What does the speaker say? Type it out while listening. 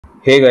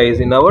Hey guys,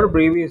 in our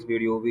previous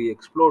video, we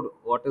explored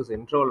what is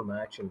interval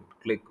match and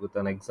click with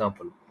an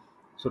example.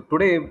 So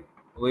today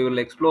we will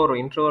explore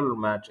interval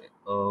match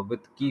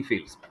with key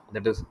fields,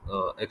 that is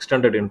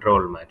extended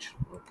interval match.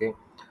 Okay,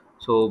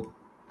 so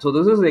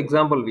this is the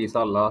example we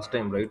saw last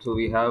time, right? So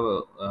we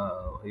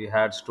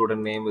had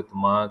student name with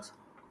marks,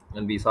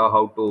 and we saw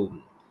how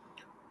to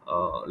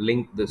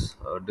link this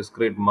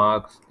discrete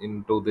marks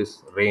into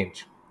this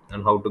range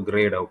and how to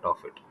grade out of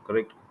it.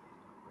 Correct.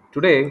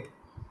 Today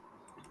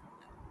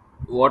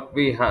what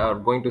we are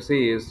going to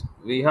see is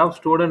we have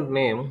student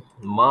name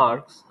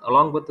marks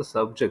along with the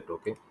subject.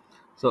 Okay,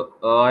 so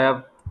I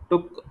have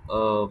took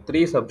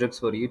three subjects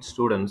for each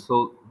student.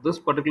 So this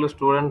particular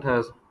student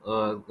has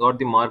got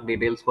the mark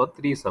details for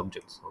three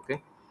subjects.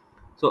 Okay,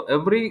 so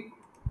every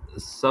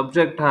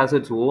subject has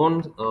its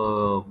own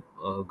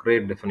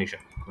grade definition.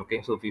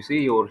 Okay, so if you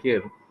see over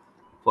here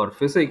for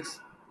physics,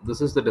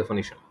 this is the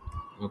definition.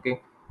 Okay,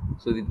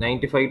 so the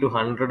 95 to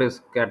 100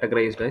 is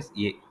categorized as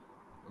A,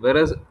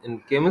 whereas in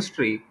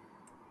chemistry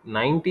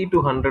 90 to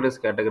 100 is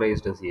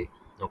categorized as A.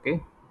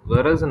 Okay,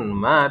 whereas in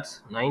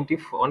maths 90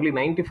 only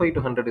 95 to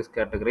 100 is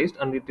categorized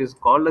and it is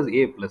called as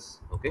A plus.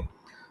 Okay,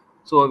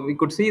 so we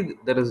could see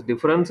there is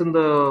difference in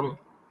the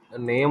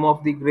name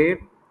of the grade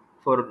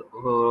for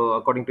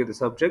according to the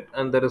subject,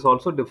 and there is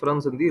also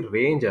difference in the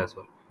range as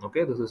well.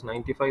 Okay, this is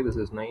 95, this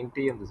is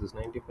 90, and this is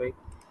 95.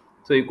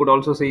 So you could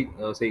also see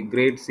say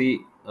grade C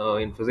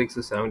in physics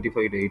is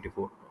 75 to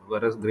 84,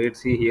 whereas grade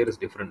C here is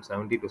different,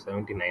 70 to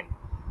 79,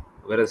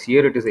 whereas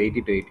here it is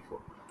 80 to 84.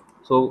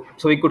 So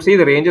we could see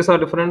the ranges are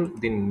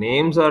different, the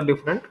names are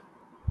different.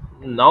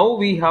 Now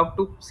we have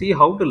to see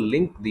how to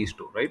link these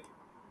two, right?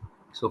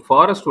 So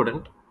for a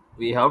student,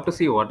 we have to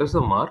see what is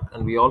the mark,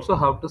 and we also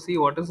have to see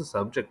what is the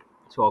subject.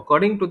 So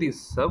according to the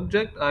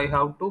subject, I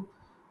have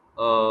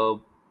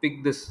to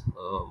pick this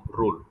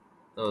rule,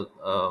 uh,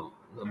 uh,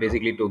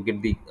 basically to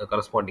get the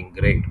corresponding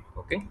grade.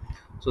 Okay,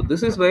 so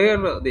this is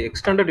where the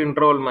extended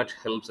interval match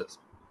helps us.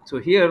 So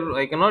here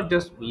I cannot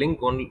just link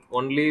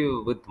only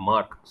with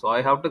mark. So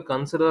I have to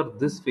consider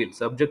this field,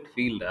 subject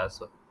field as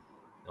well.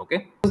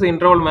 Okay, this is the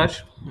interval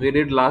match we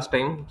did last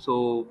time.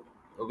 So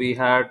we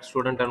had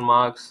student and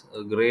marks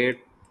grade,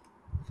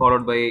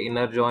 followed by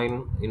inner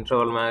join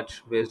interval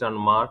match based on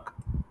mark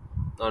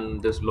on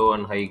this low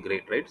and high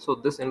grade, right? So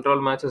this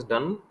interval match is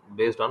done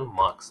based on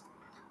marks.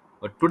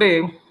 But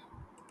today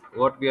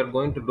what we are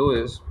going to do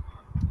is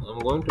I'm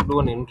going to do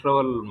an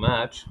interval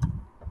match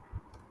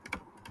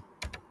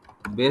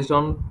based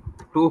on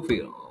two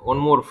field, one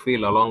more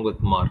field along with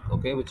mark.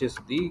 Okay, which is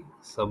the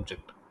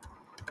subject,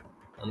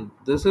 and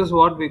this is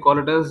what we call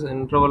it as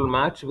interval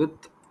match with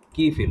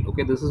key field.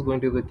 Okay, this is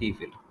going to be the key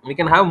field. We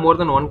can have more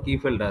than one key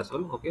field as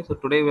well. Okay, so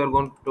today we are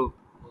going to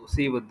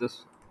see with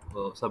this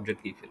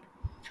subject key field.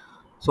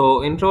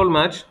 So interval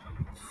match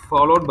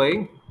followed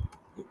by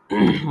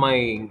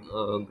my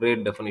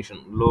grade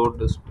definition, low,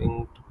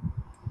 distinct,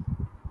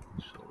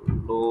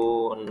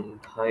 low and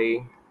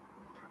high.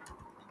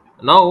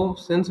 Now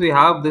since we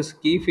have this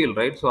key field,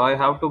 right, so I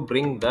have to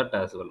bring that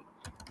as well.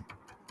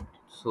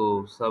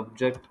 So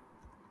subject,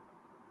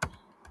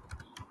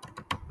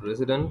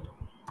 resident,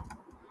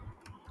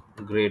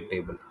 grade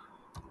table.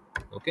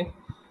 Okay,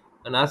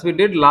 and as we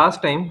did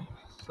last time,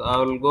 so I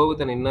will go with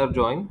an inner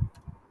join.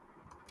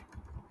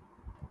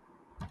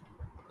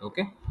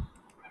 Okay,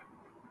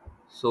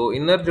 so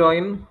inner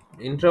join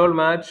interval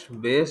match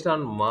based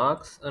on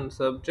marks and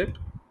subject,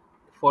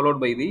 followed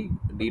by the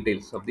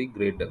details of the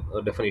grade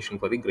definition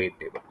for the grade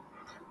table.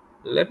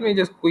 Let me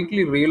just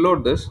quickly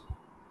reload this,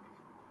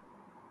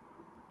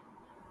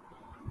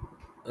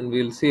 and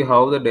we'll see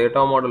how the data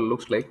model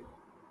looks like.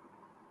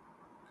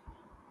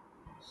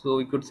 So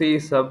we could see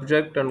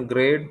subject and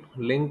grade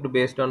linked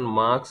based on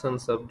marks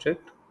and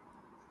subject.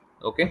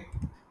 Okay,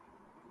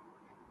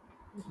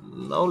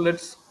 now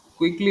let's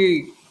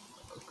quickly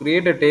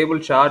create a table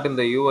chart in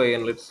the UI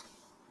and let's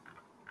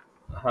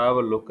have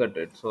a look at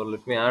it. So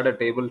let me add a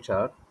table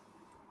chart.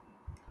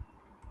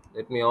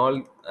 Let me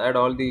all add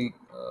all the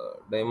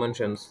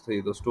dimensions.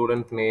 See the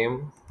student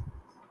name,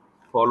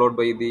 followed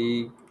by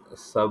the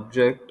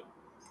subject,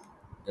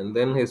 and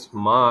then his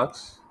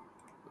marks,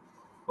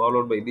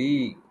 followed by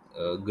the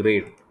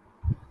grade.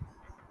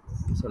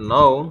 So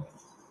now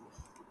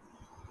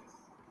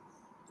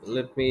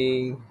let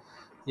me,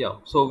 yeah.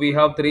 So we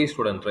have three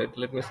students, right?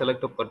 Let me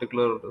select a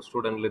particular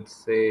student. Let's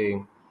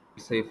say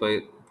if I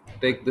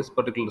take this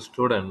particular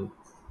student,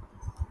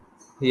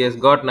 he has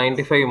got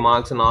 95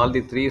 marks in all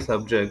the three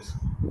subjects,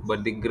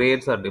 but the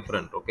grades are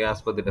different. Okay,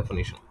 as per the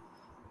definition.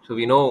 So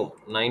we know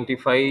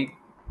 95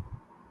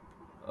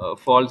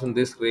 falls in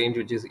this range,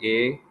 which is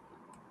A.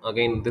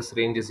 Again, this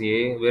range is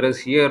A, whereas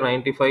here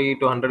 95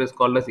 to 100 is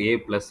called as A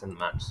plus in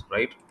maths,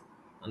 right?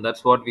 And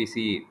that's what we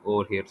see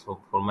over here. So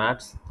for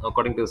maths,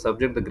 according to the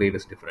subject, the grade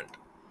is different.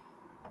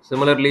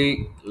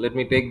 Similarly, let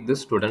me take this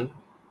student.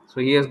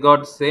 So he has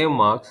got same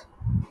marks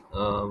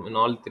in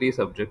all three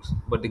subjects,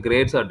 but the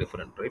grades are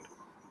different, right?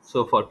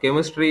 So for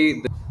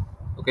chemistry,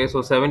 okay,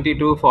 so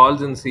 72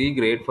 falls in C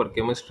grade for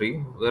chemistry,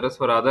 whereas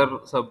for other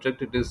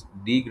subject it is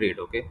D grade.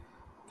 Okay,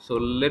 So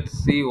let's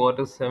see what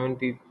is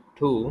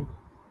 72.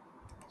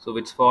 So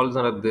which falls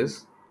under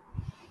this.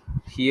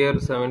 Here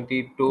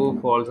 72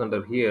 falls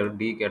under here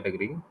D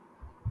category,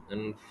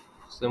 and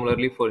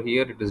similarly for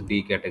here it is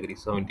D category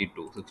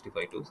 72,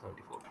 65 to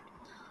 74.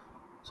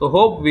 So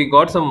hope we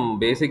got some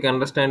basic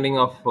understanding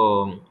of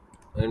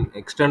an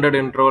extended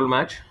interval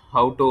match,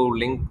 how to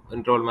link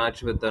interval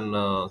match with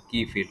an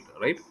key field,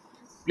 right?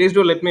 Please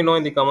do let me know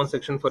in the comment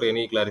section for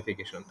any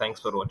clarification. Thanks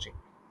for watching.